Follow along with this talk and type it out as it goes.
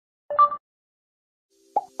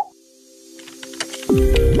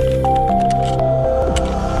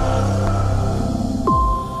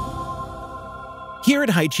Here at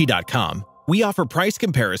Hichee.com, we offer price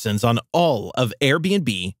comparisons on all of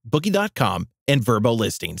Airbnb, Booking.com, and Vrbo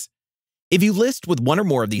listings. If you list with one or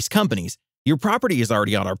more of these companies, your property is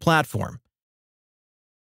already on our platform.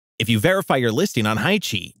 If you verify your listing on Hi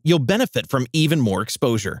Chee, you'll benefit from even more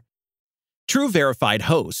exposure. True verified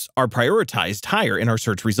hosts are prioritized higher in our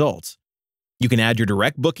search results. You can add your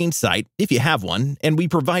direct booking site if you have one, and we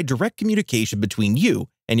provide direct communication between you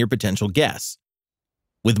and your potential guests.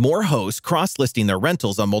 With more hosts cross-listing their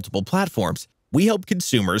rentals on multiple platforms, we help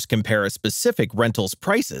consumers compare a specific rental's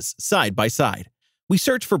prices side by side. We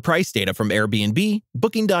search for price data from Airbnb,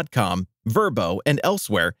 Booking.com, Vrbo, and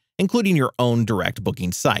elsewhere, including your own direct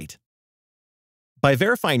booking site. By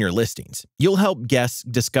verifying your listings, you'll help guests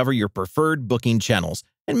discover your preferred booking channels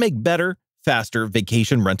and make better, faster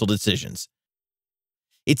vacation rental decisions.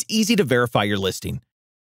 It's easy to verify your listing.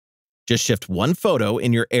 Just shift one photo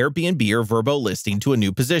in your Airbnb or Vrbo listing to a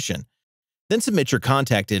new position. Then submit your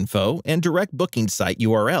contact info and direct booking site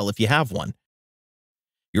URL if you have one.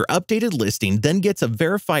 Your updated listing then gets a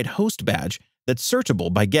verified host badge that's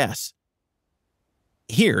searchable by guests.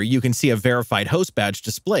 Here, you can see a verified host badge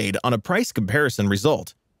displayed on a price comparison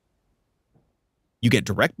result. You get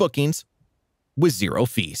direct bookings with zero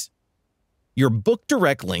fees. Your Book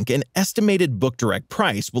Direct link and estimated Book Direct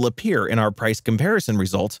price will appear in our price comparison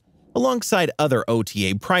results alongside other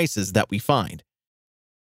OTA prices that we find.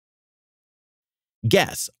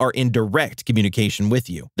 Guests are in direct communication with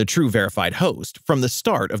you, the true verified host, from the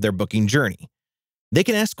start of their booking journey. They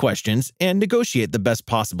can ask questions and negotiate the best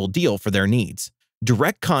possible deal for their needs.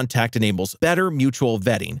 Direct contact enables better mutual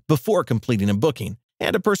vetting before completing a booking,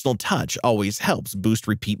 and a personal touch always helps boost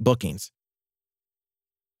repeat bookings.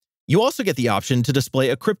 You also get the option to display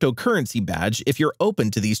a cryptocurrency badge if you're open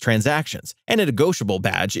to these transactions, and a negotiable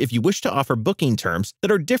badge if you wish to offer booking terms that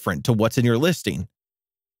are different to what's in your listing.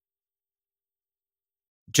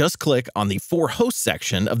 Just click on the For Hosts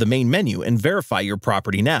section of the main menu and verify your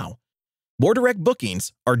property now. More direct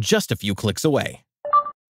bookings are just a few clicks away.